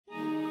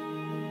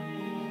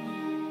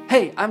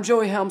Hey, I'm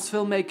Joey Helms,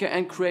 filmmaker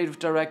and creative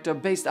director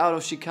based out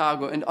of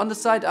Chicago, and on the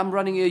side I'm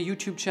running a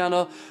YouTube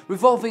channel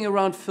revolving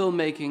around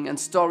filmmaking and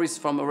stories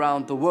from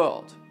around the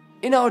world.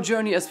 In our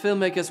journey as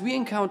filmmakers, we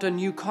encounter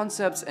new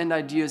concepts and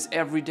ideas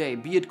every day,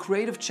 be it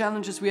creative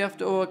challenges we have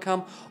to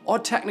overcome or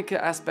technical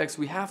aspects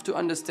we have to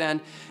understand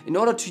in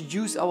order to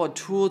use our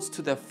tools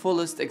to their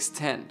fullest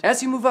extent.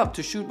 As you move up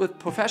to shoot with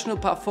professional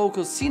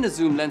parfocal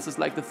cine-zoom lenses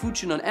like the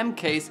FUJINON M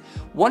case,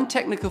 one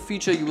technical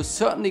feature you will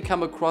certainly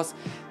come across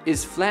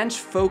is flange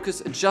focus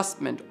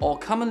adjustment, or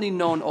commonly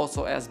known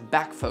also as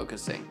back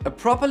focusing. A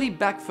properly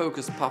back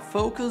focused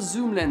parfocal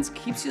zoom lens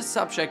keeps your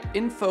subject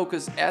in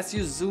focus as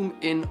you zoom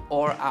in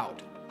or out.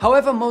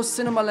 However, most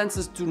cinema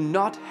lenses do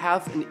not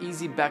have an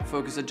easy back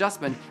focus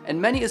adjustment, and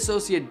many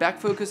associate back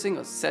focusing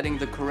or setting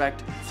the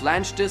correct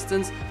flange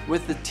distance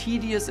with the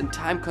tedious and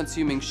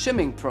time-consuming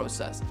shimming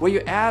process, where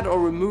you add or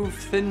remove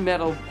thin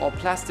metal or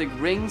plastic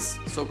rings,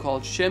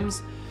 so-called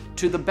shims,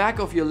 to the back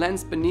of your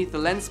lens beneath the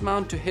lens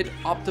mount to hit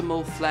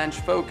optimal flange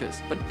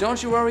focus. But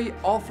don't you worry,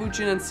 all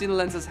FUJINON cine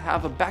lenses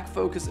have a back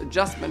focus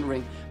adjustment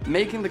ring,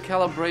 making the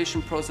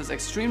calibration process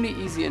extremely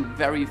easy and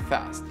very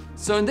fast.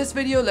 So in this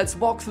video, let's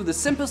walk through the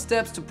simple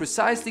steps to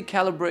precisely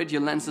calibrate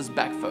your lens's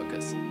back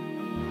focus.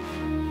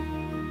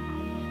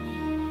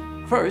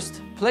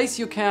 First, place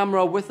your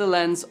camera with the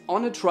lens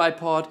on a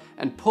tripod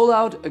and pull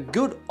out a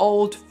good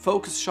old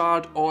focus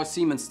shard or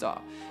Siemens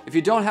star. If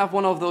you don't have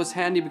one of those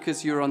handy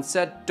because you're on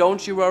set,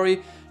 don't you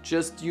worry,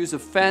 just use a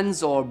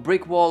fence or a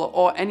brick wall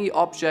or any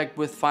object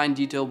with fine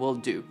detail will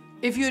do.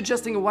 If you're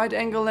adjusting a wide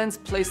angle lens,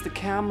 place the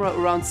camera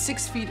around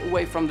 6 feet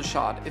away from the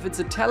shot. If it's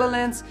a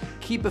telelens,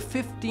 keep a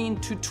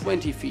 15 to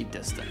 20 feet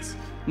distance.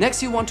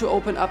 Next, you want to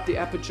open up the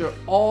aperture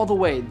all the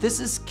way. This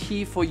is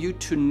key for you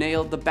to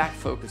nail the back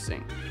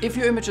focusing. If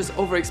your image is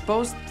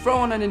overexposed, throw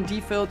on an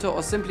ND filter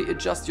or simply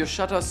adjust your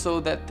shutter so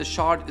that the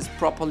shard is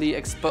properly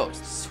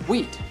exposed.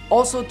 Sweet!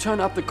 Also turn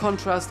up the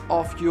contrast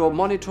of your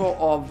monitor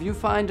or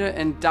viewfinder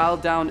and dial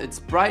down its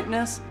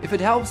brightness. If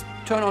it helps,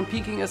 turn on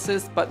peaking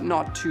assist, but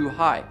not too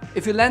high.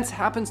 If your lens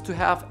happens to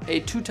have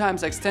a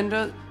 2x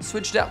extender,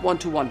 switch that one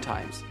to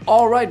 1x.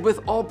 Alright,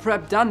 with all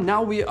prep done,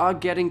 now we are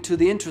getting to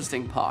the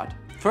interesting part.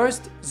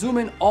 First, zoom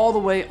in all the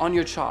way on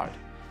your chart.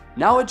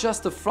 Now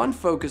adjust the front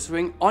focus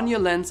ring on your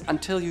lens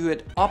until you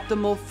hit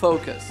optimal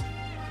focus.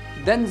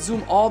 Then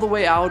zoom all the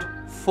way out,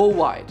 full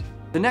wide.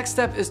 The next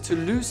step is to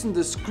loosen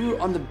the screw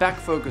on the back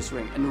focus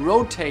ring and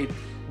rotate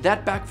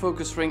that back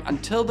focus ring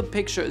until the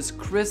picture is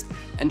crisp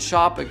and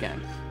sharp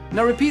again.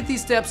 Now repeat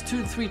these steps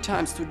 2 to 3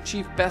 times to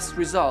achieve best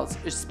results,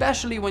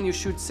 especially when you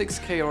shoot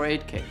 6K or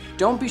 8K.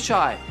 Don't be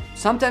shy.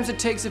 Sometimes it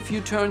takes a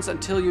few turns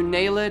until you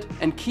nail it,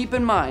 and keep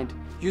in mind,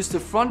 use the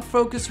front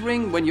focus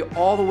ring when you're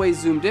all the way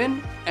zoomed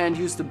in, and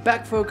use the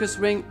back focus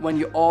ring when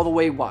you're all the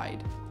way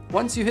wide.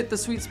 Once you hit the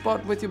sweet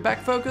spot with your back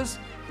focus,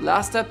 the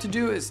last step to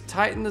do is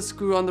tighten the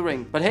screw on the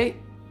ring. But hey,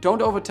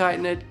 don't over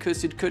tighten it,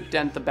 cause it could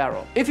dent the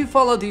barrel. If you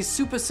follow these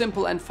super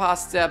simple and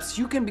fast steps,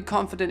 you can be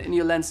confident in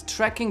your lens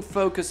tracking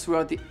focus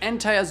throughout the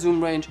entire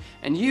zoom range,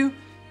 and you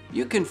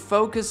can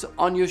focus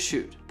on your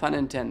shoot, pun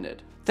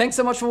intended. Thanks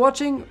so much for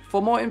watching.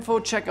 For more info,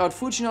 check out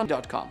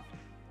FUJINON.com.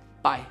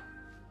 Bye.